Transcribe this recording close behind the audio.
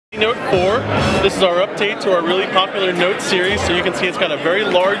Note 4. This is our update to our really popular Note series. So you can see it's got a very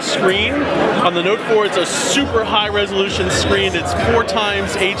large screen. On the Note 4, it's a super high resolution screen. It's 4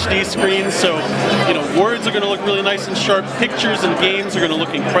 times HD screen, so words are going to look really nice and sharp. Pictures and games are going to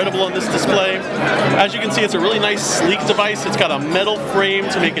look incredible on this display. As you can see, it's a really nice, sleek device. It's got a metal frame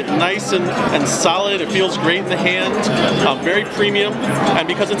to make it nice and solid. It feels great in the hand. Very premium. And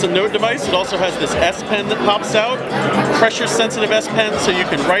because it's a Note device, it also has this S Pen that pops out. Pressure-sensitive S Pen, so you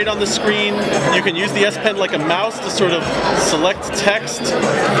can write on the screen. You can use the S Pen like a mouse to sort of select text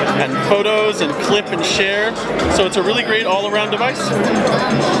and photos and clip and share. So it's a really great all-around device.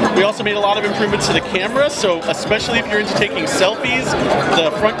 We also made a lot of improvements to the camera, so especially if you're into taking selfies,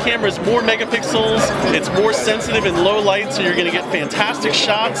 the front camera is more megapixels, it's more sensitive in low light, so you're going to get fantastic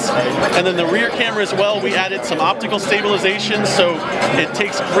shots. And then the rear camera as well, we added some optical stabilization, so it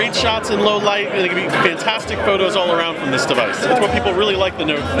takes great shots in low light, and it can be fantastic photos all around from this device. It's what people really like the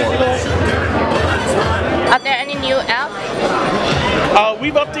Note for. Are there any new apps?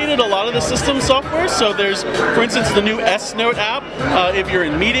 We've updated a lot of the system software, so there's, for instance, the new S Note app. If you're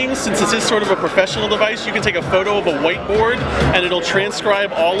in meetings, since this is sort of a professional device, you can take a photo of a whiteboard and it'll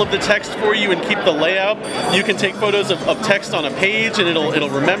transcribe all of the text for you and keep the layout. You can take photos of text on a page and it'll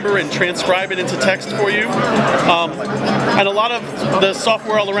remember and transcribe it into text for you. And a lot of the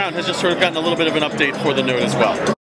software all around has just sort of gotten a little bit of an update for the Note as well.